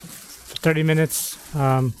30 minutes.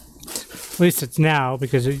 At least it's now,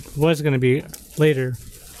 because it was going to be later.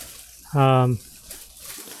 But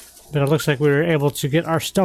it looks like we were able to get our stuff